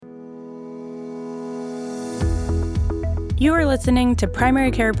You are listening to Primary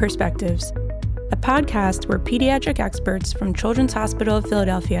Care Perspectives, a podcast where pediatric experts from Children's Hospital of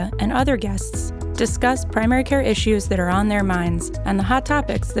Philadelphia and other guests discuss primary care issues that are on their minds and the hot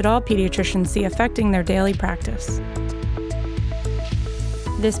topics that all pediatricians see affecting their daily practice.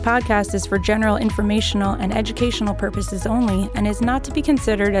 This podcast is for general informational and educational purposes only and is not to be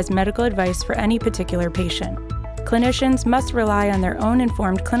considered as medical advice for any particular patient. Clinicians must rely on their own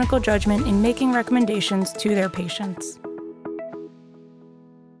informed clinical judgment in making recommendations to their patients.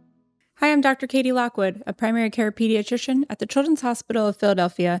 Hi, I'm Dr. Katie Lockwood, a primary care pediatrician at the Children's Hospital of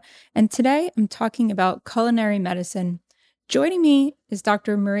Philadelphia, and today I'm talking about culinary medicine. Joining me is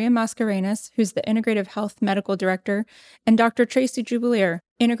Dr. Maria Mascarenas, who's the Integrative Health Medical Director, and Dr. Tracy Jubilier,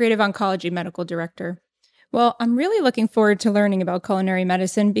 Integrative Oncology Medical Director. Well, I'm really looking forward to learning about culinary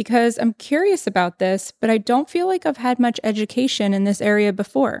medicine because I'm curious about this, but I don't feel like I've had much education in this area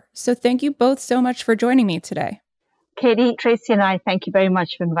before. So thank you both so much for joining me today. Katie, Tracy, and I thank you very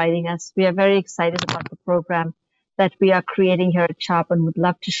much for inviting us. We are very excited about the program that we are creating here at CHOP and would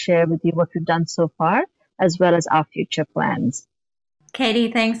love to share with you what we've done so far, as well as our future plans.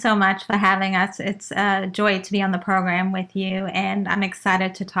 Katie, thanks so much for having us. It's a joy to be on the program with you, and I'm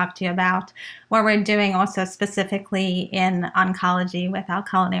excited to talk to you about what we're doing also specifically in oncology with our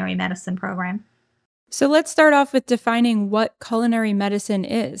culinary medicine program. So let's start off with defining what culinary medicine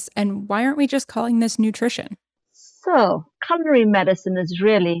is, and why aren't we just calling this nutrition? So, culinary medicine is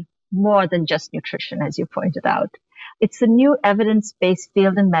really more than just nutrition, as you pointed out. It's a new evidence-based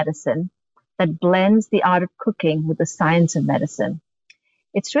field in medicine that blends the art of cooking with the science of medicine.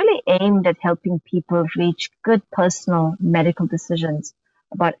 It's really aimed at helping people reach good personal medical decisions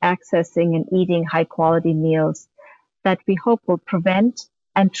about accessing and eating high-quality meals that we hope will prevent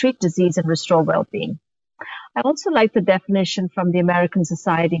and treat disease and restore well-being. I also like the definition from the American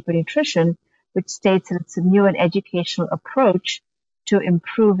Society for Nutrition, which states that it's a new and educational approach to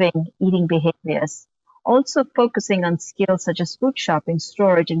improving eating behaviors, also focusing on skills such as food shopping,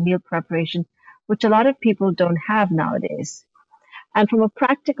 storage, and meal preparation, which a lot of people don't have nowadays. And from a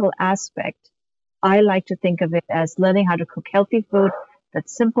practical aspect, I like to think of it as learning how to cook healthy food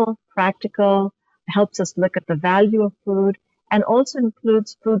that's simple, practical, helps us look at the value of food, and also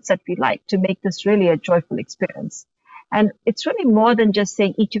includes foods that we like to make this really a joyful experience. And it's really more than just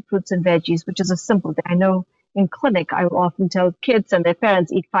saying eat your fruits and veggies, which is a simple thing. I know in clinic, I will often tell kids and their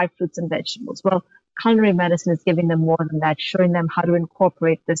parents eat 5 fruits and vegetables. Well, culinary medicine is giving them more than that, showing them how to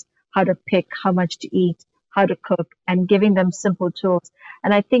incorporate this, how to pick, how much to eat, how to cook, and giving them simple tools.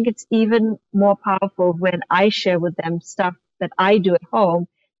 And I think it's even more powerful when I share with them stuff that I do at home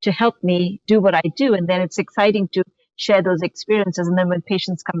to help me do what I do. And then it's exciting to share those experiences. And then when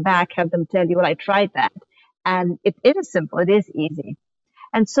patients come back, have them tell you, well, I tried that. And it is simple, it is easy.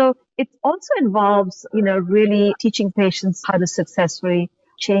 And so it also involves, really teaching patients how to successfully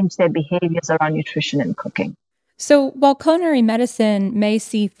change their behaviors around nutrition and cooking. So while culinary medicine may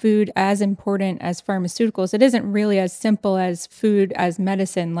see food as important as pharmaceuticals, it isn't really as simple as food as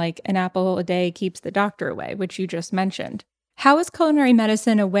medicine, like an apple a day keeps the doctor away, which you just mentioned. How is culinary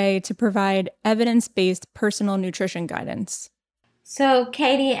medicine a way to provide evidence-based personal nutrition guidance? So,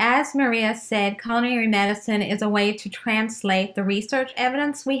 Katie, as Maria said, culinary medicine is a way to translate the research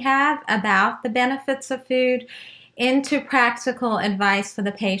evidence we have about the benefits of food into practical advice for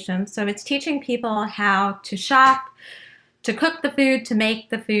the patient. So it's teaching people how to shop, to cook the food, to make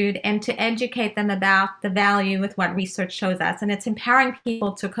the food, and to educate them about the value with what research shows us. And it's empowering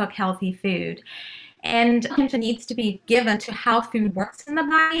people to cook healthy food. And attention needs to be given to how food works in the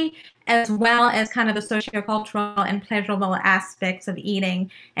body, as well as kind of the sociocultural and pleasurable aspects of eating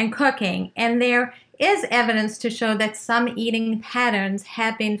and cooking. And there is evidence to show that some eating patterns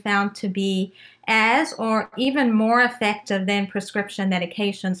have been found to be as or even more effective than prescription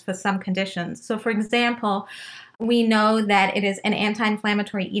medications for some conditions. So, for example, we know that it is an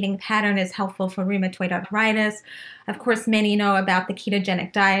anti-inflammatory eating pattern is helpful for rheumatoid arthritis. Of course, many know about the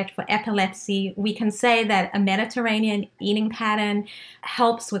ketogenic diet for epilepsy. We can say that a Mediterranean eating pattern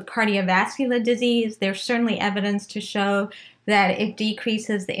helps with cardiovascular disease. There's certainly evidence to show that it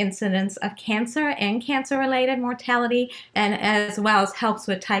decreases the incidence of cancer and cancer-related mortality, and as well as helps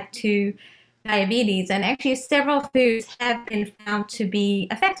with type 2 diabetes. And actually several foods have been found to be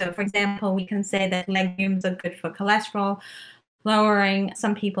effective. For example, we can say that legumes are good for cholesterol lowering.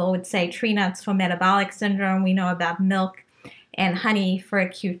 Some people would say tree nuts for metabolic syndrome. We know about milk and honey for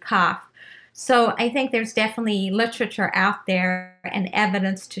acute cough. So I think there's definitely literature out there and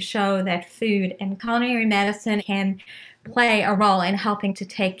evidence to show that food and culinary medicine can play a role in helping to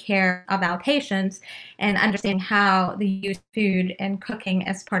take care of our patients and understanding how they use food and cooking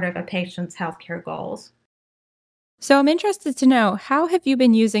as part of a patient's healthcare goals. So I'm interested to know, how have you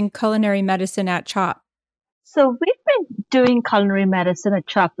been using culinary medicine at CHOP? So we've been doing culinary medicine at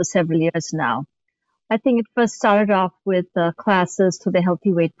CHOP for several years now. I think it first started off with classes to the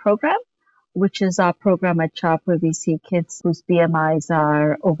Healthy Weight Program, which is our program at CHOP where we see kids whose BMIs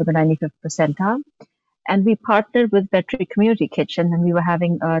are over the 95th percentile. And we partnered with Veterinary Community Kitchen, and we were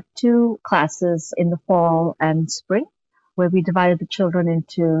having two classes in the fall and spring, where we divided the children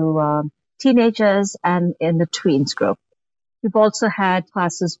into teenagers and in the tweens group. We've also had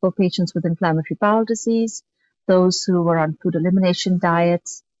classes for patients with inflammatory bowel disease, those who were on food elimination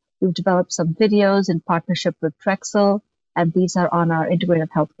diets. We've developed some videos in partnership with Drexel, and these are on our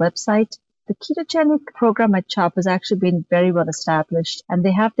Integrative Health website. The ketogenic program at CHOP has actually been very well established, and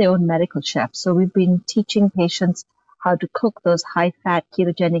they have their own medical chef. So we've been teaching patients how to cook those high-fat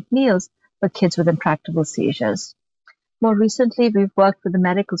ketogenic meals for kids with intractable seizures. More recently, we've worked with the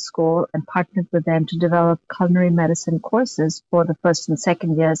medical school and partnered with them to develop culinary medicine courses for the first and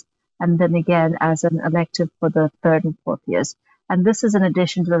second years, and then again as an elective for the third and fourth years. And this is in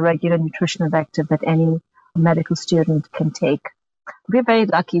addition to the regular nutrition elective that any medical student can take. We're very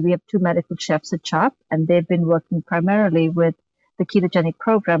lucky. We have two medical chefs at CHOP, and they've been working primarily with the ketogenic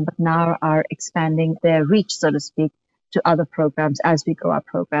program, but now are expanding their reach, so to speak, to other programs as we grow our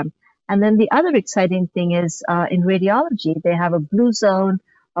program. And then the other exciting thing is in radiology, they have a Blue Zone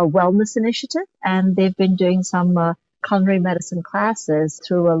wellness initiative, and they've been doing some culinary medicine classes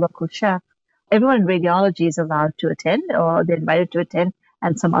through a local chef. Everyone in radiology is allowed to attend, or they're invited to attend,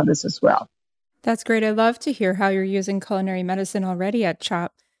 and some others as well. That's great. I love to hear how you're using culinary medicine already at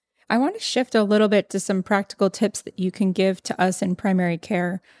CHOP. I want to shift a little bit to some practical tips that you can give to us in primary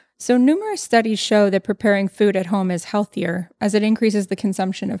care. So numerous studies show that preparing food at home is healthier as it increases the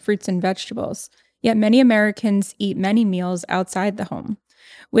consumption of fruits and vegetables. Yet many Americans eat many meals outside the home.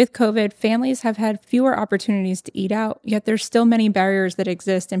 With COVID, families have had fewer opportunities to eat out, yet there's still many barriers that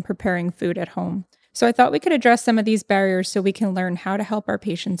exist in preparing food at home. So I thought we could address some of these barriers so we can learn how to help our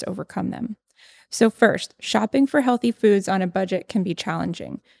patients overcome them. So first, shopping for healthy foods on a budget can be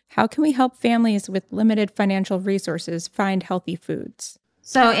challenging. How can we help families with limited financial resources find healthy foods?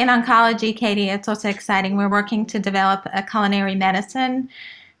 So in oncology, Katie, it's also exciting. We're working to develop a culinary medicine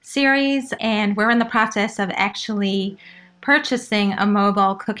series, and we're in the process of actually purchasing a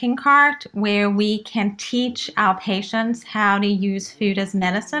mobile cooking cart where we can teach our patients how to use food as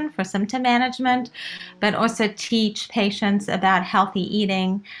medicine for symptom management, but also teach patients about healthy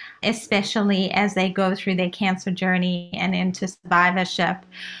eating, especially as they go through their cancer journey and into survivorship.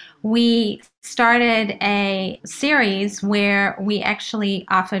 We started a series where we actually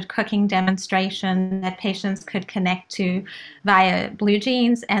offered cooking demonstration that patients could connect to via Blue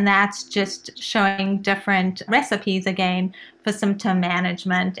Jeans, and that's just showing different recipes again for symptom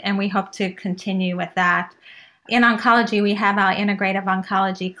management, and we hope to continue with that. In oncology, we have our integrative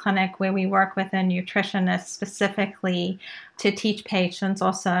oncology clinic where we work with a nutritionist specifically to teach patients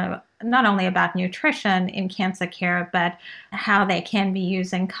also not only about nutrition in cancer care, but how they can be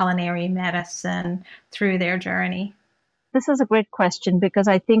using culinary medicine through their journey. This is a great question because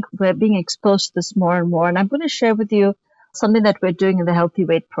I think we're being exposed to this more and more. And I'm going to share with you something that we're doing in the Healthy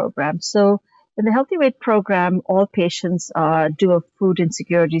Weight program. So in the Healthy Weight program, all patients do a food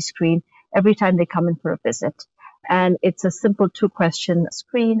insecurity screen every time they come in for a visit. And it's a simple 2-question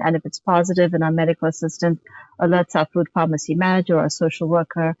screen. And if it's positive, then our medical assistant alerts our food pharmacy manager or a social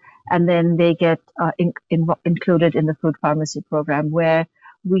worker, and then they get included in the food pharmacy program, where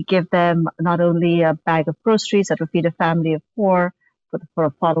we give them not only a bag of groceries that will feed a family of 4 for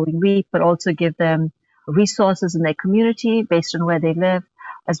a following week, but also give them resources in their community based on where they live,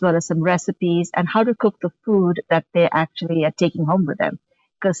 as well as some recipes and how to cook the food that they actually are taking home with them.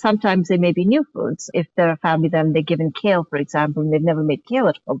 Because sometimes they may be new foods. If they're a family, then they're given kale, for example, and they've never made kale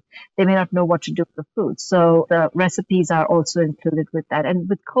at home. They may not know what to do with the food. So the recipes are also included with that. And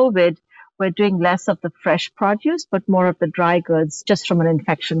with COVID, we're doing less of the fresh produce, but more of the dry goods, just from an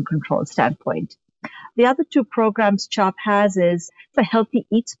infection control standpoint. The other 2 programs CHOP has is the Healthy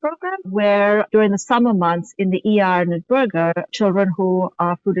Eats program, where during the summer months in the ER and at Burger, children who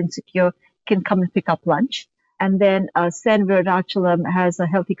are food insecure can come and pick up lunch. And then Sen Viradachalam has a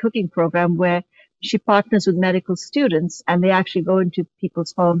healthy cooking program where she partners with medical students, and they actually go into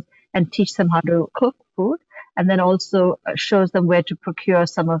people's homes and teach them how to cook food, and then also shows them where to procure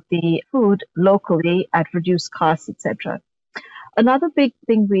some of the food locally at reduced costs, etc. Another big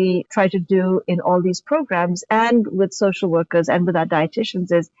thing we try to do in all these programs and with social workers and with our dietitians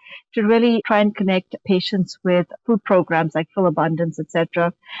is to really try and connect patients with food programs like Full Abundance,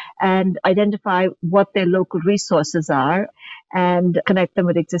 etc., and identify what their local resources are and connect them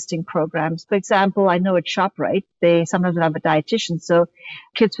with existing programs. For example, I know at ShopRite, they sometimes have a dietitian. So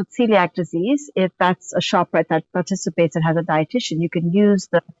kids with celiac disease, if that's a ShopRite that participates and has a dietitian, you can use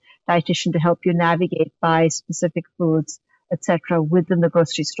the dietitian to help you navigate by specific foods, etc., within the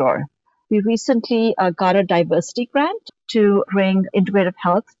grocery store. We recently got a diversity grant to bring integrative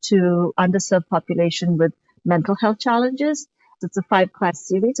health to underserved population with mental health challenges. It's a 5-class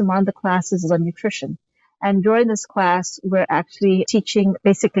series, and one of the classes is on nutrition. And during this class, we're actually teaching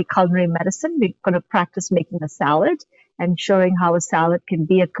basically culinary medicine. We're going to practice making a salad and showing how a salad can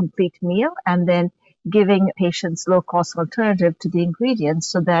be a complete meal, and then giving patients low-cost alternative to the ingredients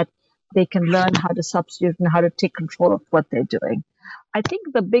so that they can learn how to substitute and how to take control of what they're doing. I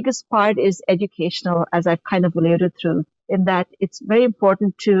think the biggest part is educational, as I've kind of alluded through, in that it's very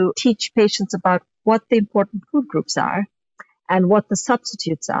important to teach patients about what the important food groups are and what the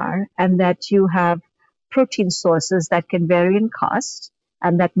substitutes are, and that you have protein sources that can vary in cost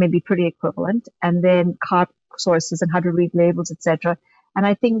and that may be pretty equivalent, and then carb sources and how to read labels, etc. And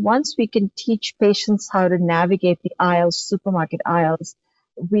I think once we can teach patients how to navigate the aisles, supermarket aisles,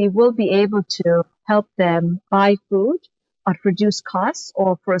 we will be able to help them buy food at reduced costs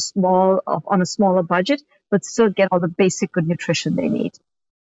or for on a smaller budget, but still get all the basic good nutrition they need.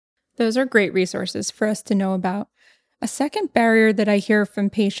 Those are great resources for us to know about. A second barrier that I hear from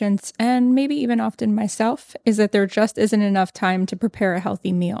patients, and maybe even often myself, is that there just isn't enough time to prepare a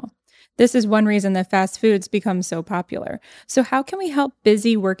healthy meal. This is one reason that fast foods become so popular. So how can we help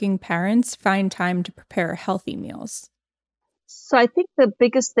busy working parents find time to prepare healthy meals? So I think the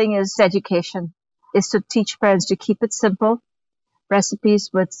biggest thing is education, is to teach parents to keep it simple, recipes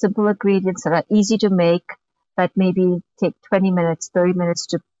with simple ingredients that are easy to make, that maybe take 20 minutes, 30 minutes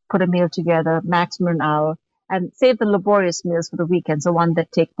to put a meal together, maximum an hour, and save the laborious meals for the weekends, the one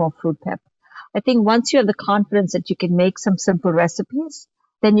that take more food prep. I think once you have the confidence that you can make some simple recipes,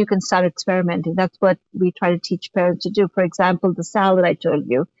 then you can start experimenting. That's what we try to teach parents to do. For example, the salad I told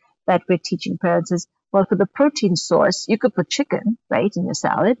you that we're teaching parents is, well, for the protein source, you could put chicken, right, in your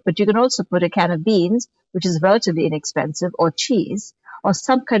salad, but you can also put a can of beans, which is relatively inexpensive, or cheese, or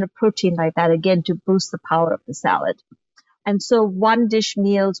some kind of protein like that, again, to boost the power of the salad. And so one dish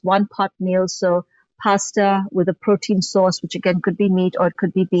meals, one pot meals, so pasta with a protein source, which again could be meat or it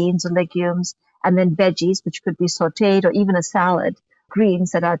could be beans or legumes, and then veggies, which could be sauteed, or even a salad,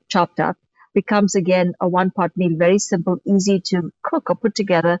 greens that are chopped up, becomes again a one-pot meal, very simple, easy to cook or put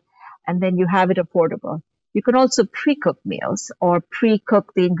together, and then you have it affordable. You can also pre-cook meals or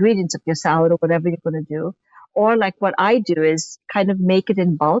pre-cook the ingredients of your salad or whatever you're going to do. Or like what I do is kind of make it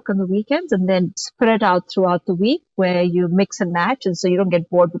in bulk on the weekends and then spread it out throughout the week where you mix and match, and so you don't get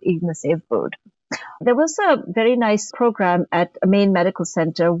bored with eating the same food. There was a very nice program at a Maine Medical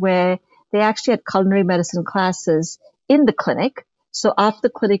Center where they actually had culinary medicine classes in the clinic. So after the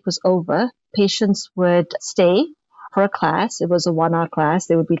clinic was over, patients would stay for a class. It was a 1-hour class.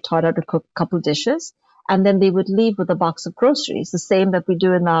 They would be taught how to cook a couple dishes, and then they would leave with a box of groceries, the same that we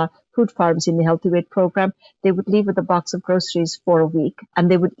do in our food pharmacy in the Healthy Weight program. They would leave with a box of groceries for a week, and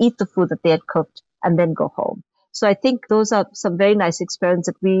they would eat the food that they had cooked and then go home. So I think those are some very nice experiments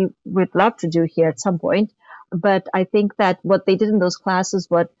that we would love to do here at some point. But I think that what they did in those classes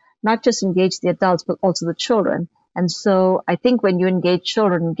was not just engage the adults, but also the children. And so I think when you engage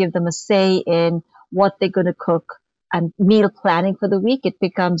children and give them a say in what they're going to cook and meal planning for the week, it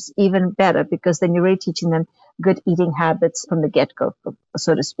becomes even better because then you're really teaching them good eating habits from the get-go,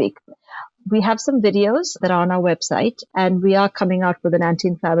 so to speak. We have some videos that are on our website, and we are coming out with an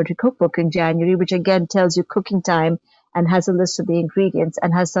anti-inflammatory cookbook in January, which again tells you cooking time and has a list of the ingredients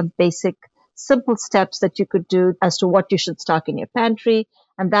and has some basic, simple steps that you could do as to what you should stock in your pantry.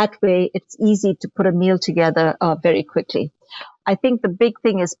 And that way, it's easy to put a meal together very quickly. I think the big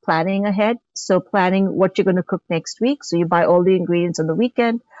thing is planning ahead. So planning what you're going to cook next week. So you buy all the ingredients on the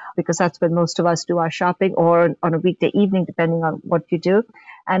weekend because that's when most of us do our shopping, or on a weekday evening, depending on what you do.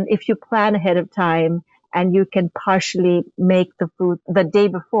 And if you plan ahead of time and you can partially make the food the day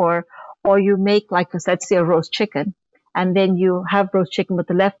before, or you make, like, let's say, a roast chicken, and then you have roast chicken with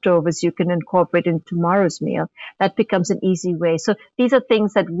the leftovers you can incorporate in tomorrow's meal. That becomes an easy way. So these are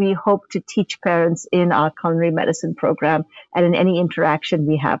things that we hope to teach parents in our culinary medicine program and in any interaction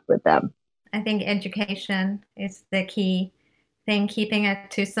we have with them. I think education is the key thing, keeping it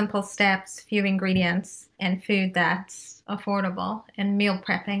to simple steps, few ingredients, and food that's affordable, and meal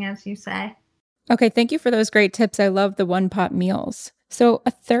prepping, as you say. Okay, thank you for those great tips. I love the one pot meals. So,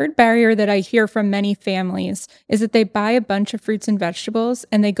 a third barrier that I hear from many families is that they buy a bunch of fruits and vegetables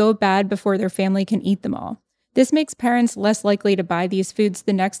and they go bad before their family can eat them all. This makes parents less likely to buy these foods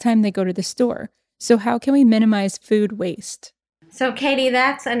the next time they go to the store. So, how can we minimize food waste? So, Katie,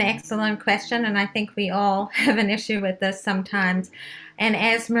 that's an excellent question, and I think we all have an issue with this sometimes. And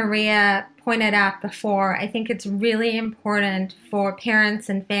as Maria pointed out before, I think it's really important for parents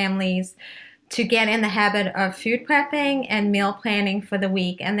and families to get in the habit of food prepping and meal planning for the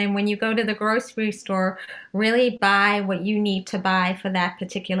week. And then when you go to the grocery store, really buy what you need to buy for that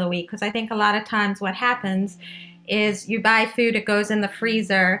particular week. Because I think a lot of times what happens is you buy food, it goes in the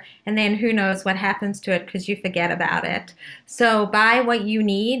freezer, and then who knows what happens to it because you forget about it. So buy what you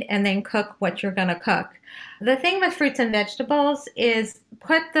need and then cook what you're going to cook. The thing with fruits and vegetables is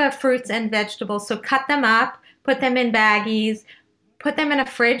put the fruits and vegetables, so cut them up, put them in baggies, put them in a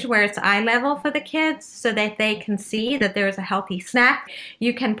fridge where it's eye level for the kids so that they can see that there's a healthy snack.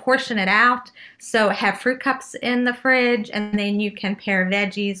 You can portion it out. So have fruit cups in the fridge, and then you can pair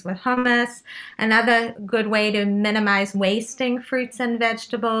veggies with hummus. Another good way to minimize wasting fruits and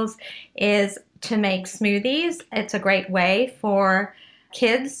vegetables is to make smoothies. It's a great way for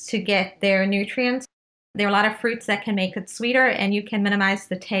kids to get their nutrients. There are a lot of fruits that can make it sweeter, and you can minimize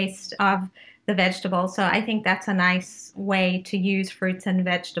the taste of the vegetables. So I think that's a nice way to use fruits and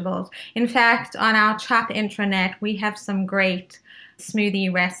vegetables. In fact, on our Chop intranet, we have some great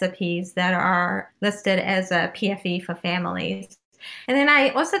smoothie recipes that are listed as a PFE for families. And then I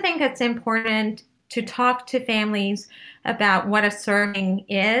also think it's important to talk to families about what a serving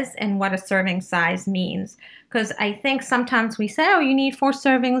is and what a serving size means. Because I think sometimes we say, oh, you need 4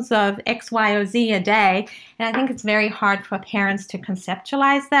 servings of X, Y, or Z a day. And I think it's very hard for parents to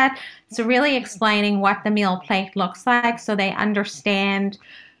conceptualize that. So really explaining what the meal plate looks like so they understand,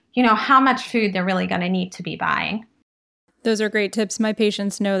 how much food they're really going to need to be buying. Those are great tips. My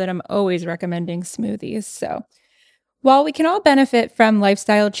patients know that I'm always recommending smoothies. So, while we can all benefit from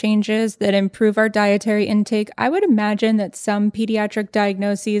lifestyle changes that improve our dietary intake, I would imagine that some pediatric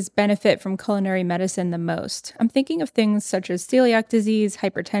diagnoses benefit from culinary medicine the most. I'm thinking of things such as celiac disease,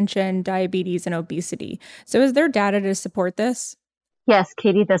 hypertension, diabetes, and obesity. So, is there data to support this? Yes,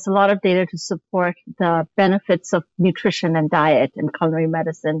 Katie, there's a lot of data to support the benefits of nutrition and diet in culinary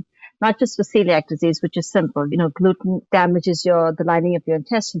medicine, not just for celiac disease, which is simple. Gluten damages the lining of your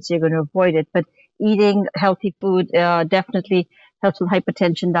intestines, so you're going to avoid it. But eating healthy food definitely helps with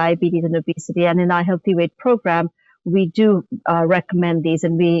hypertension, diabetes, and obesity. And in our Healthy Weight program, we do recommend these,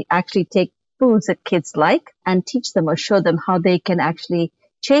 and we actually take foods that kids like and teach them or show them how they can actually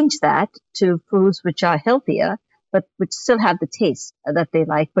change that to foods which are healthier, but which still have the taste that they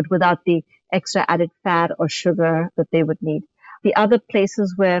like, but without the extra added fat or sugar that they would need. The other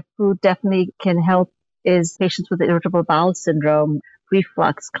places where food definitely can help is patients with irritable bowel syndrome,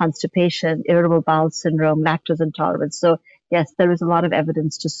 reflux, constipation, irritable bowel syndrome, lactose intolerance. So yes, there is a lot of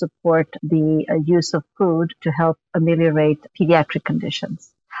evidence to support the use of food to help ameliorate pediatric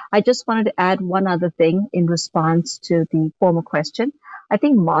conditions. I just wanted to add one other thing in response to the former question. I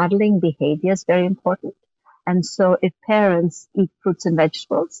think modeling behavior is very important. And so if parents eat fruits and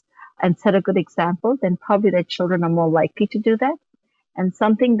vegetables and set a good example, then probably their children are more likely to do that. And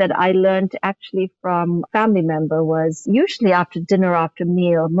something that I learned actually from a family member was usually after dinner, after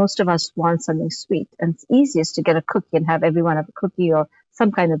meal, most of us want something sweet. And it's easiest to get a cookie and have everyone have a cookie or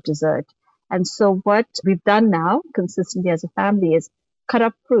some kind of dessert. And so what we've done now consistently as a family is cut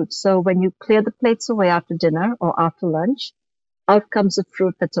up fruits. So when you clear the plates away after dinner or after lunch, out comes a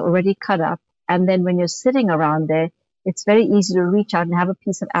fruit that's already cut up. And then when you're sitting around there, it's very easy to reach out and have a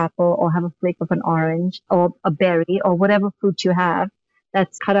piece of apple or have a flake of an orange or a berry or whatever fruit you have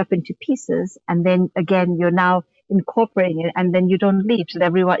that's cut up into pieces. And then again, you're now incorporating it, and then you don't leave till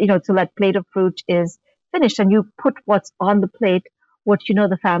everyone, till that plate of fruit is finished, and you put what's on the plate, what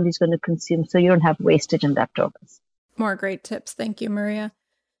the family's going to consume, so you don't have wastage and leftovers. More great tips. Thank you, Maria.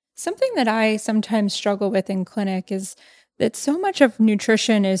 Something that I sometimes struggle with in clinic is that so much of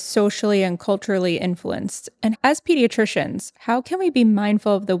nutrition is socially and culturally influenced. And as pediatricians, how can we be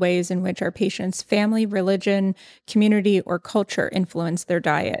mindful of the ways in which our patients' family, religion, community, or culture influence their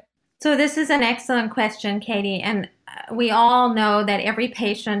diet? So this is an excellent question, Katie. And we all know that every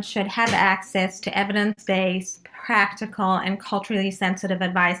patient should have access to evidence-based, practical, and culturally sensitive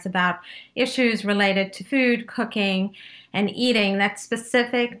advice about issues related to food, cooking, and eating that's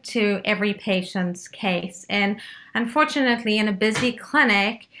specific to every patient's case. And unfortunately, in a busy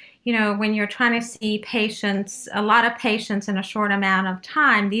clinic, when you're trying to see patients, a lot of patients in a short amount of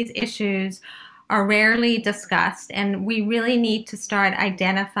time, these issues are rarely discussed, and we really need to start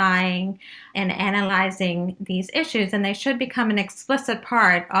identifying and analyzing these issues, and they should become an explicit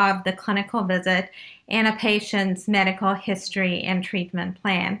part of the clinical visit and a patient's medical history and treatment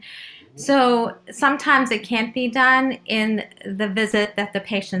plan. So sometimes it can't be done in the visit that the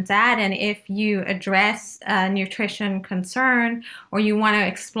patient's at, and if you address a nutrition concern or you want to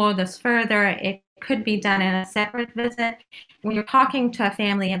explore this further, it could be done in a separate visit. When you're talking to a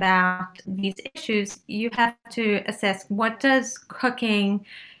family about these issues, you have to assess, what does cooking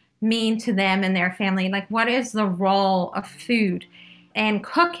mean to them and their family? Like, what is the role of food and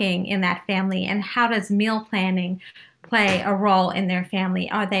cooking in that family, and how does meal planning play a role in their family?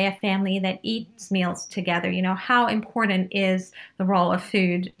 Are they a family that eats meals together? How important is the role of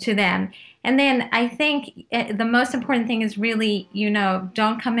food to them? And then I think the most important thing is really,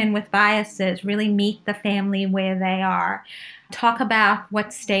 don't come in with biases, really meet the family where they are. Talk about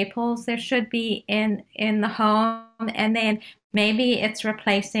what staples there should be in the home, and then maybe it's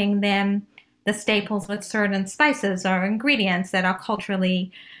replacing the staples with certain spices or ingredients that are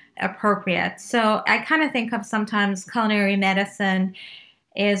culturally appropriate. So I kind of think of sometimes culinary medicine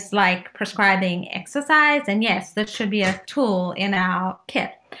is like prescribing exercise, and yes, this should be a tool in our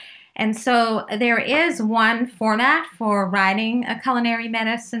kit. And so there is one format for writing a culinary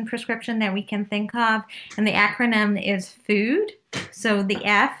medicine prescription that we can think of, and the acronym is FOOD. So the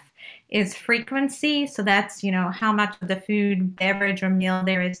F is frequency. So that's, how much of the food, beverage, or meal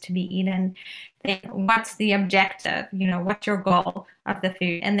there is to be eaten. Then what's the objective? What's your goal of the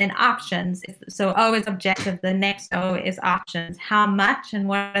food? And then options. So O is objective. The next O is options. How much and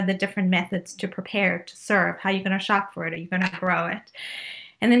what are the different methods to prepare, to serve? How are you going to shop for it? Are you going to grow it?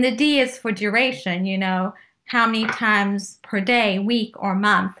 And then the D is for duration. How many times per day, week, or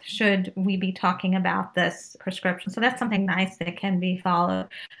month should we be talking about this prescription? So that's something nice that can be followed.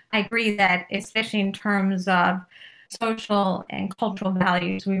 I agree that, especially in terms of social and cultural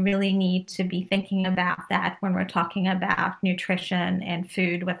values, we really need to be thinking about that when we're talking about nutrition and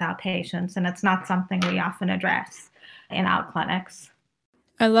food with our patients. And it's not something we often address in our clinics.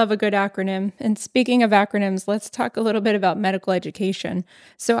 I love a good acronym. And speaking of acronyms, let's talk a little bit about medical education.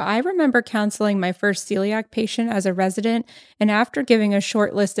 So I remember counseling my first celiac patient as a resident, and after giving a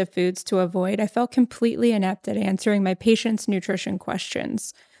short list of foods to avoid, I felt completely inept at answering my patient's nutrition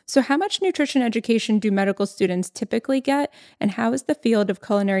questions. So how much nutrition education do medical students typically get, and how is the field of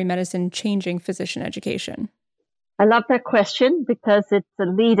culinary medicine changing physician education? I love that question because it's a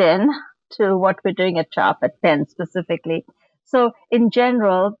lead-in to what we're doing at CHOP at Penn specifically. So in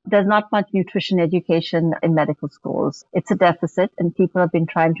general, there's not much nutrition education in medical schools. It's a deficit, and people have been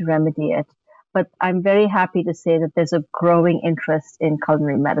trying to remedy it. But I'm very happy to say that there's a growing interest in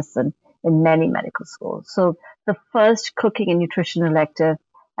culinary medicine in many medical schools. So the first cooking and nutrition elective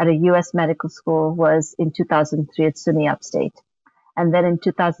at a U.S. medical school was in 2003 at SUNY Upstate. And then in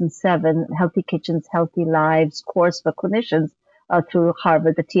 2007, Healthy Kitchens, Healthy Lives course for clinicians through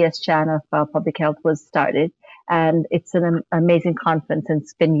Harvard, the T.S. Chan of Public Health was started. And it's an amazing conference, and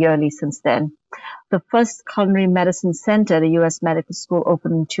it's been yearly since then. The first culinary medicine center at a U.S. medical school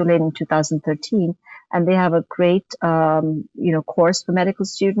opened in Tulane in 2013, and they have a great, course for medical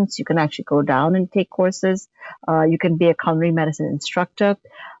students. You can actually go down and take courses. You can be a culinary medicine instructor.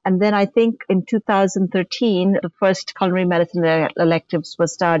 And then I think in 2013, the first culinary medicine electives were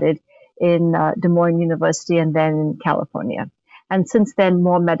started in Des Moines University and then in California. And since then,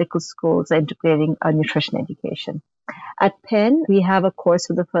 more medical schools are integrating nutrition education. At Penn, we have a course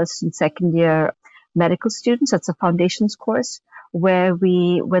for the first and second year medical students. That's a foundations course where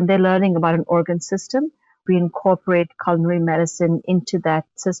when they're learning about an organ system, we incorporate culinary medicine into that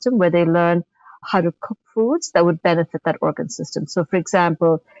system, where they learn how to cook foods that would benefit that organ system. So, for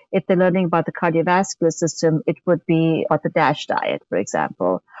example, if they're learning about the cardiovascular system, it would be about the DASH diet, for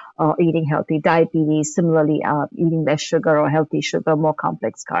example, eating healthy. Diabetes, similarly, eating less sugar or healthy sugar, more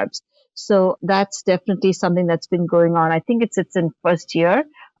complex carbs. So that's definitely something that's been going on. I think it's in first year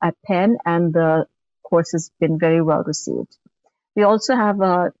at Penn, and the course has been very well received. We also have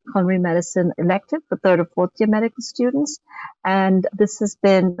a culinary medicine elective for third or fourth year medical students. And this has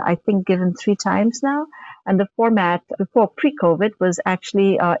been, I think, given 3 times now. And the format before pre-COVID was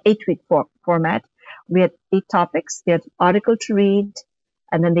actually 8-week format. We had 8 topics. They had an article to read,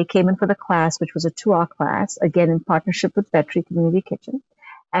 and then they came in for the class, which was a 2-hour class, again in partnership with Veterinary Community Kitchen.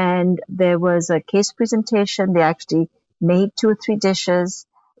 And there was a case presentation. They actually made 2 or 3 dishes.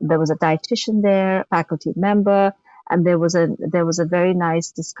 There was a dietitian there, faculty member, and there was a very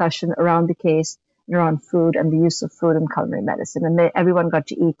nice discussion around the case, around food and the use of food in culinary medicine. And everyone got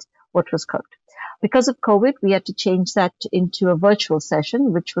to eat what was cooked. Because of COVID, we had to change that into a virtual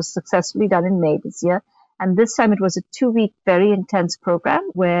session, which was successfully done in May this year. And this time it was a 2-week, very intense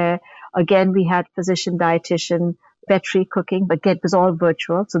program where, again, we had physician, dietitian, veterinary cooking, but again, it was all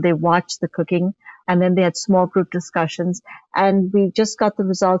virtual. So they watched the cooking and then they had small group discussions. And we just got the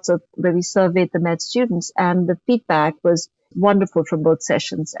results of where we surveyed the med students, and the feedback was wonderful from both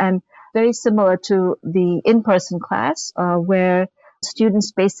sessions and very similar to the in-person class, where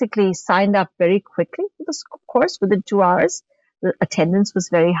students basically signed up very quickly for this course within 2 hours. The attendance was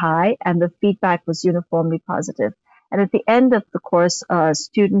very high and the feedback was uniformly positive. And at the end of the course,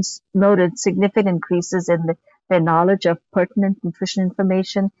 students noted significant increases in their knowledge of pertinent nutrition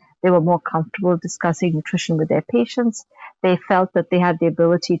information. They were more comfortable discussing nutrition with their patients. They felt that they had the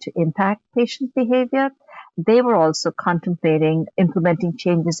ability to impact patient behavior. They were also contemplating implementing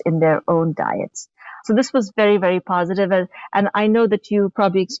changes in their own diets. So this was very, very positive. And I know that you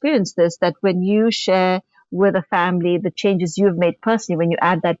probably experienced this, that when you share with a family the changes you've made personally, when you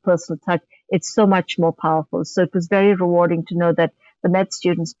add that personal touch, it's so much more powerful. So it was very rewarding to know that the med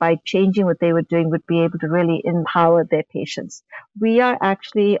students, by changing what they were doing, would be able to really empower their patients. We are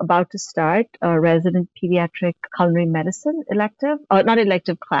actually about to start a resident pediatric culinary medicine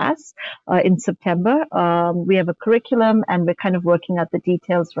class in September. We have a curriculum and we're kind of working out the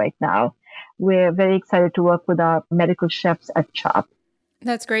details right now. We're very excited to work with our medical chefs at CHOP.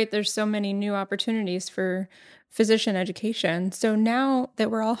 That's great. There's so many new opportunities for physician education. So now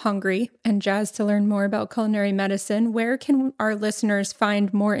that we're all hungry and jazzed to learn more about culinary medicine, where can our listeners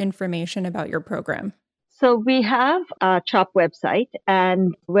find more information about your program? So we have a CHOP website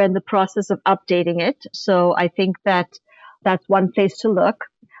and we're in the process of updating it. So I think that that's one place to look.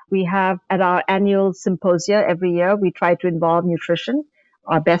 We have at our annual symposia every year, we try to involve nutrition.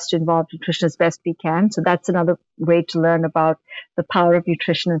 Our best to involve nutrition as best we can. So that's another way to learn about the power of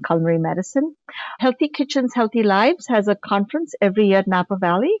nutrition in culinary medicine. Healthy Kitchens, Healthy Lives has a conference every year at Napa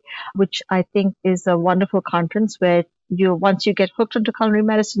Valley, which I think is a wonderful conference where once you get hooked into culinary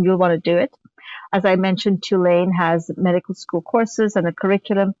medicine, you'll want to do it. As I mentioned, Tulane has medical school courses and a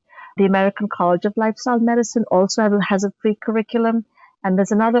curriculum. The American College of Lifestyle Medicine also has a free curriculum. And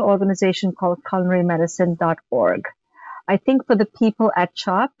there's another organization called culinarymedicine.org. I think for the people at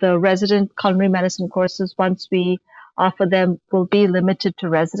CHOP, the resident culinary medicine courses, once we offer them, will be limited to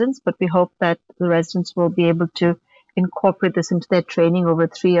residents, but we hope that the residents will be able to incorporate this into their training over a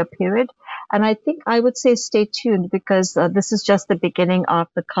 3-year period. And I think I would say stay tuned because this is just the beginning of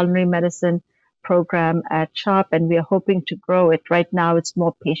the culinary medicine program at CHOP, and we are hoping to grow it. Right now, it's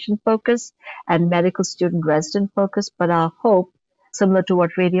more patient-focused and medical student resident-focused, but our hope, similar to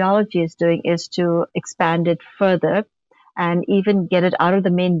what radiology is doing, is to expand it further and even get it out of the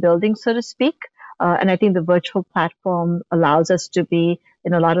main building, so to speak. And I think the virtual platform allows us to be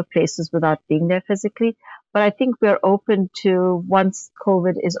in a lot of places without being there physically. But I think we're open to, once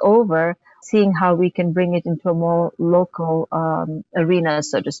COVID is over, seeing how we can bring it into a more local arena,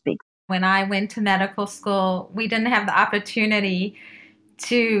 so to speak. When I went to medical school, we didn't have the opportunity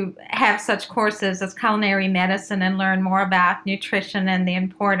to have such courses as culinary medicine and learn more about nutrition and the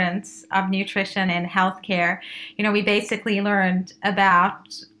importance of nutrition in healthcare. We basically learned about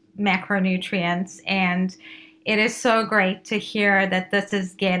macronutrients, and it is so great to hear that this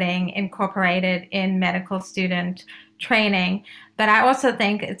is getting incorporated in medical student training. But I also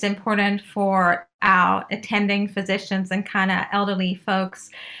think it's important for our attending physicians and kind of elderly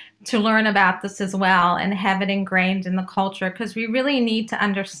folks to learn about this as well and have it ingrained in the culture, because we really need to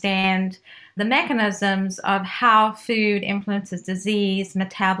understand the mechanisms of how food influences disease,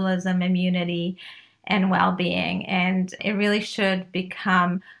 metabolism, immunity, and well-being. And it really should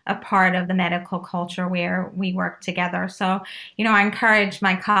become a part of the medical culture where we work together. So, I encourage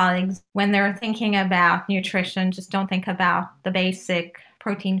my colleagues, when they're thinking about nutrition, just don't think about the basic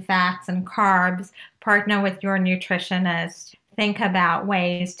protein, fats, and carbs. Partner with your nutritionist. Think about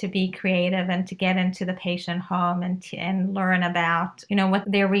ways to be creative and to get into the patient home and learn about,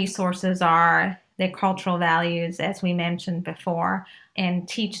 what their resources are, their cultural values, as we mentioned before, and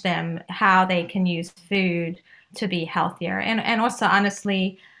teach them how they can use food to be healthier. And also,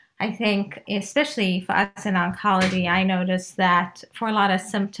 honestly, I think, especially for us in oncology, I noticed that for a lot of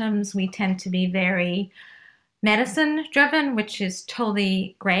symptoms, we tend to be very medicine driven, which is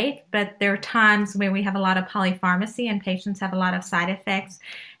totally great, but there are times where we have a lot of polypharmacy and patients have a lot of side effects,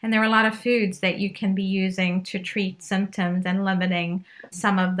 and there are a lot of foods that you can be using to treat symptoms and limiting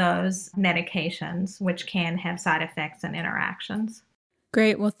some of those medications, which can have side effects and interactions.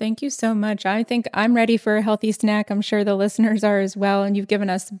 Great. Well, thank you so much. I think I'm ready for a healthy snack. I'm sure the listeners are as well, and you've given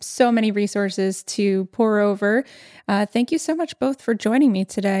us so many resources to pour over. Thank you so much both for joining me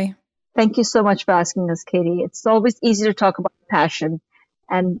today. Thank you so much for asking us, Katie. It's always easy to talk about passion.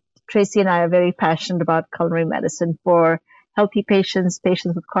 And Tracy and I are very passionate about culinary medicine for healthy patients,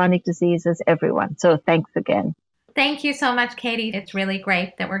 patients with chronic diseases, everyone. So thanks again. Thank you so much, Katie. It's really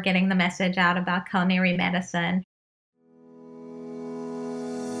great that we're getting the message out about culinary medicine.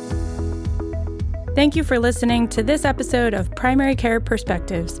 Thank you for listening to this episode of Primary Care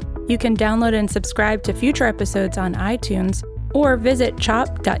Perspectives. You can download and subscribe to future episodes on iTunes or visit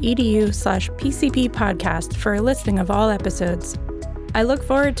chop.edu/PCP podcast for a listing of all episodes. I look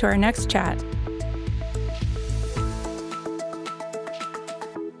forward to our next chat.